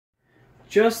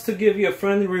just to give you a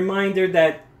friendly reminder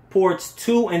that ports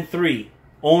 2 and 3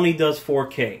 only does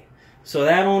 4K. So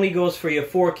that only goes for your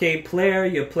 4K player,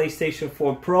 your PlayStation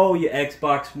 4 Pro, your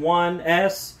Xbox One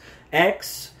S,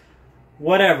 X,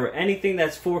 whatever. Anything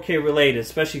that's 4K related,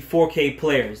 especially 4K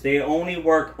players. They only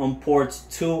work on ports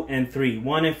 2 and 3.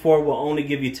 1 and 4 will only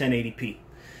give you 1080p.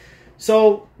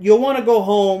 So you'll want to go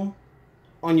home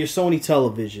on your Sony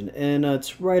television, and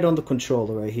it's right on the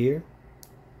controller right here.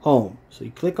 Home. So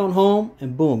you click on home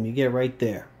and boom, you get right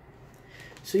there.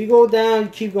 So you go down, you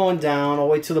keep going down all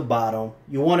the way to the bottom.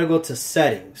 You want to go to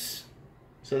settings.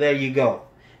 So there you go.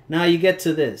 Now you get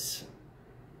to this.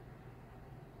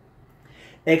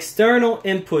 External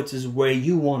inputs is where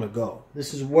you want to go.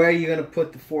 This is where you're going to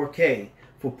put the 4K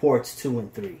for ports 2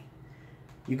 and 3.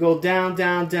 You go down,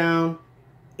 down, down.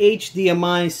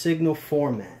 HDMI signal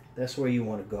format. That's where you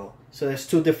want to go. So there's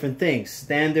two different things,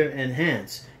 standard and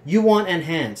enhanced. You want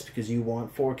enhanced because you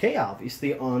want 4K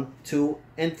obviously on 2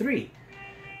 and 3.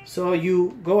 So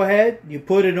you go ahead, you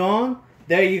put it on.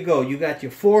 There you go. You got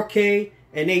your 4K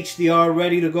and HDR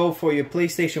ready to go for your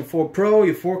PlayStation 4 Pro,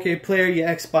 your 4K player, your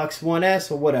Xbox One S,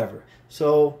 or whatever.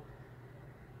 So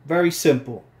very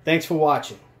simple. Thanks for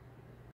watching.